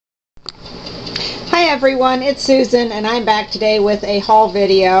everyone, it's Susan and I'm back today with a haul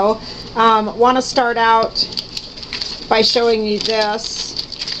video. Want to start out by showing you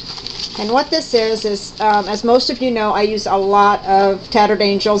this. And what this is as most of you know, I use a lot of Tattered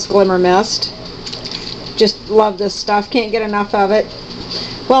Angels Glimmer Mist. Just love this stuff, can't get enough of it.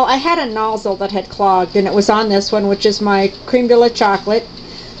 Well, I had a nozzle that had clogged and it was on this one, which is my Creme de la Chocolate.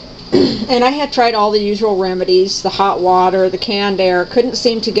 And I had tried all the usual remedies, the hot water, the canned air, couldn't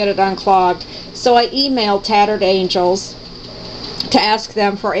seem to get it unclogged. So I emailed Tattered Angels to ask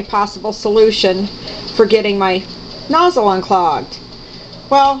them for a possible solution for getting my nozzle unclogged.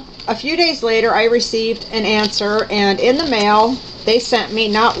 Well, a few days later I received an answer, and in the mail they sent me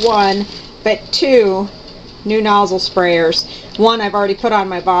not one, but two new nozzle sprayers. One I've already put on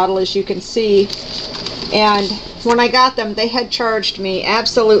my bottle, as you can see, and when I got them, they had charged me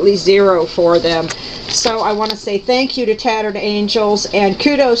absolutely zero for them. So I want to say thank you to Tattered Angels and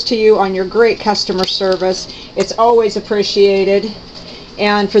kudos to you on your great customer service. It's always appreciated.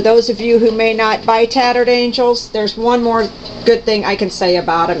 And for those of you who may not buy Tattered Angels, there's one more good thing I can say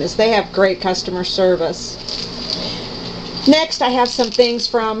about them, is they have great customer service. Next, I have some things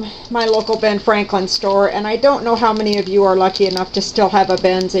from my local Ben Franklin store, and I don't know how many of you are lucky enough to still have a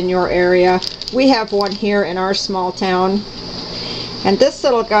Ben's in your area. We have one here in our small town, and this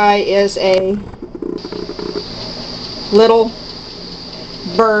little guy is a little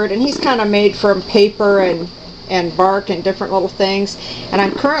bird, and he's kind of made from paper and bark and different little things. And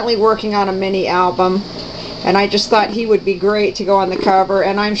I'm currently working on a mini album, and I just thought he would be great to go on the cover,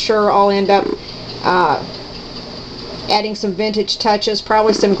 and I'm sure I'll end up adding some vintage touches,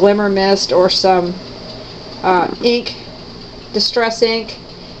 probably some glimmer mist or some ink, distress ink,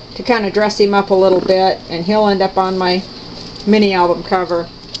 to kind of dress him up a little bit, and he'll end up on my mini album cover.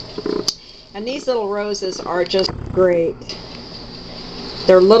 And these little roses are just great.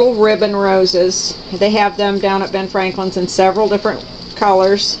 They're little ribbon roses. They have them down at Ben Franklin's in several different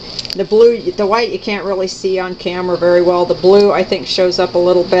colors. The blue, the white you can't really see on camera very well. The blue I think shows up a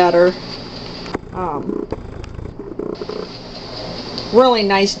little better. Really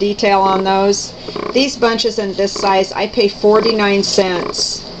nice detail on those. These bunches in this size, I pay 49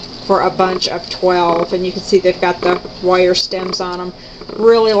 cents for a bunch of 12, and you can see they've got the wire stems on them.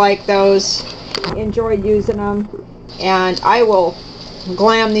 Really like those, enjoy using them, and I will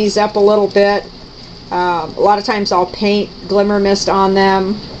glam these up a little bit. A lot of times I'll paint glimmer mist on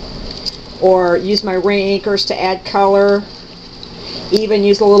them, or use my ring inkers to add color. Even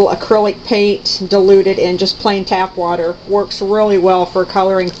use a little acrylic paint diluted in just plain tap water. Works really well for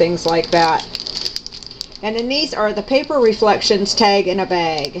coloring things like that. And then these are the Paper Reflections Tag in a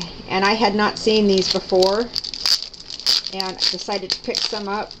Bag. And I had not seen these before, and decided to pick some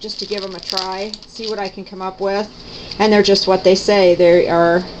up just to give them a try, see what I can come up with. And they're just what they say. They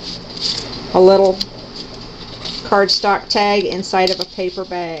are a little cardstock tag inside of a paper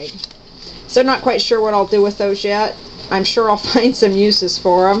bag. So I'm not quite sure what I'll do with those yet. I'm sure I'll find some uses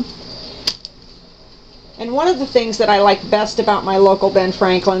for them. And one of the things that I like best about my local Ben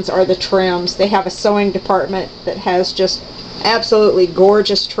Franklin's are the trims. They have a sewing department that has just absolutely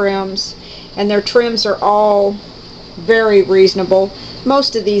gorgeous trims, and their trims are all very reasonable.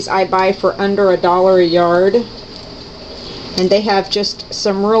 Most of these I buy for under $1 a yard, and they have just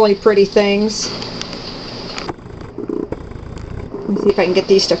some really pretty things. Let me see if I can get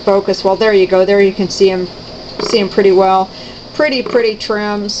these to focus. Well, there you go. There you can see them pretty well. Pretty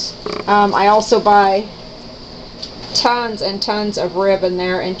trims. I also buy tons and tons of ribbon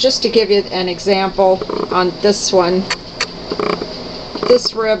there, and just to give you an example on this one,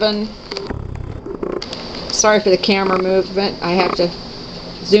 this ribbon, sorry for the camera movement, I have to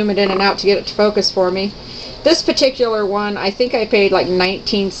zoom it in and out to get it to focus for me. This particular one, I think I paid like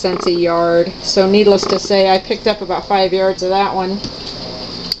 19 cents a yard, so needless to say I picked up about 5 yards of that one.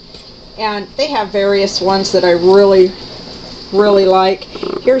 And they have various ones that I really like.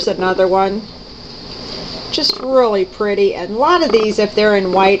 Here's another one, just really pretty. And a lot of these, if they're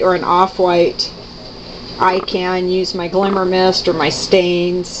in white or an off-white, I can use my glimmer mist or my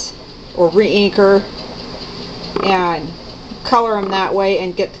stains or re-inker and color them that way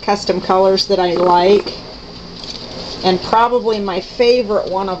and get the custom colors that I like. And probably my favorite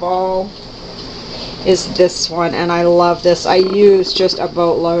one of all is this one, and I love this. I use just a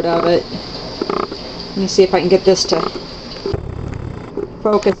boatload of it. Let me see if I can get this to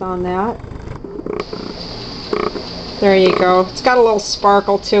focus on that. There you go. It's got a little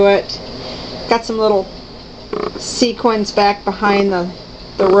sparkle to it. Got some little sequins back behind the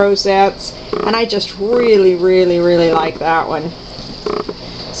rosettes, and I just really like that one.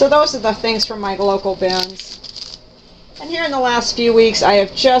 So those are the things from my local bins. And here in the last few weeks, I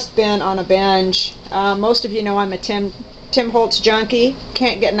have just been on a binge. Most of you know I'm a Tim Holtz junkie.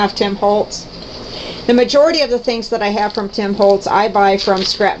 Can't get enough Tim Holtz. The majority of the things that I have from Tim Holtz, I buy from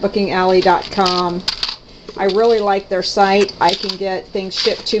scrapbookingalley.com. I really like their site. I can get things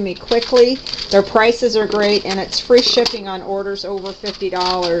shipped to me quickly. Their prices are great, and it's free shipping on orders over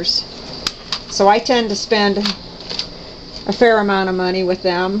 $50. So I tend to spend a fair amount of money with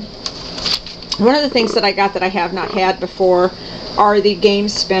them. One of the things that I got that I have not had before are the game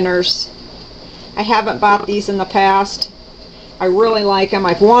spinners. I haven't bought these in the past. I really like them.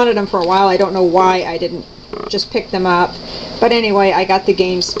 I've wanted them for a while. I don't know why I didn't just pick them up. But anyway, I got the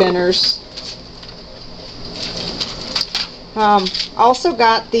game spinners. Also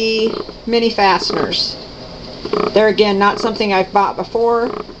got the mini fasteners. They're again not something I've bought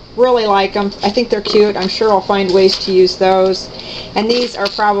before. Really like them. I think they're cute. I'm sure I'll find ways to use those. And these are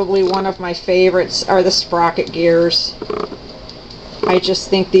probably one of my favorites, are the sprocket gears. I just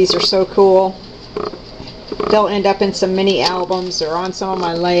think these are so cool. They'll end up in some mini albums or on some of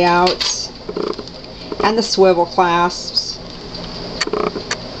my layouts. And the swivel clasps.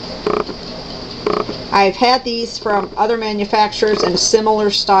 I've had these from other manufacturers and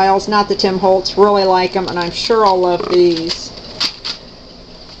similar styles, not the Tim Holtz. Really like them, and I'm sure I'll love these.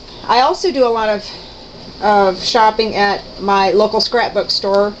 I also do a lot of shopping at my local scrapbook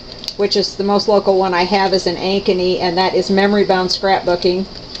store, which is the most local one I have is in Ankeny, and that is Memory Bound Scrapbooking.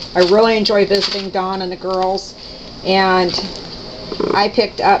 I really enjoy visiting Dawn and the girls, and I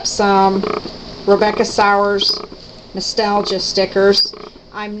picked up some Rebecca Sowers nostalgia stickers.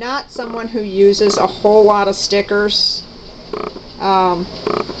 I'm not someone who uses a whole lot of stickers.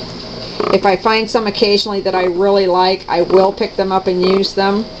 If I find some occasionally that I really like, I will pick them up and use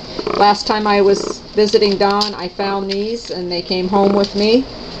them. Last time I was visiting Dawn, I found these and they came home with me.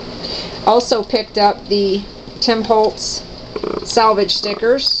 Also picked up the Tim Holtz salvage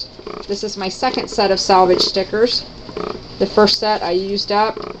stickers. This is my second set of salvage stickers. The first set I used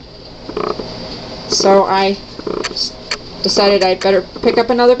up, so I decided I'd better pick up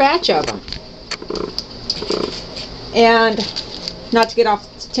another batch of them. And not to get off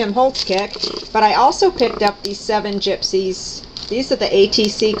Tim Holtz kick, but I also picked up these 7 Gypsies. These are the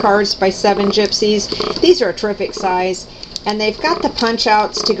ATC cards by 7 Gypsies. These are a terrific size, and they've got the punch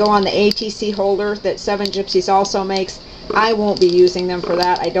outs to go on the ATC holder that 7 Gypsies also makes. I won't be using them for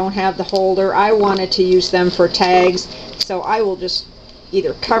that. I don't have the holder. I wanted to use them for tags, so I will just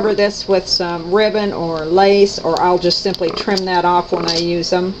either cover this with some ribbon or lace, or I'll just simply trim that off when I use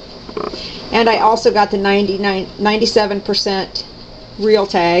them. And I also got the 97% real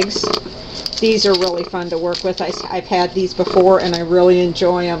tags. These are really fun to work with. I've had these before and I really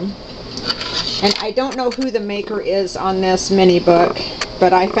enjoy them. And I don't know who the maker is on this mini book,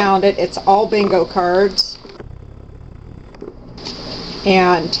 but I found it. It's all bingo cards.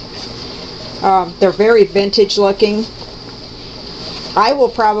 And they're very vintage looking. I will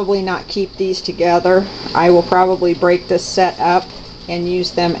probably not keep these together. I will probably break this set up and use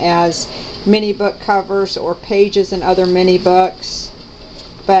them as mini book covers or pages in other mini books.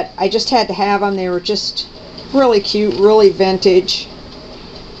 But I just had to have them. They were just really cute, really vintage.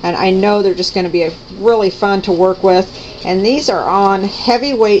 And I know they're just going to be really fun to work with. And these are on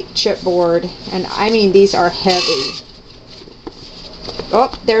heavyweight chipboard. And I mean, these are heavy. Oh,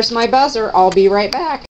 there's my buzzer. I'll be right back.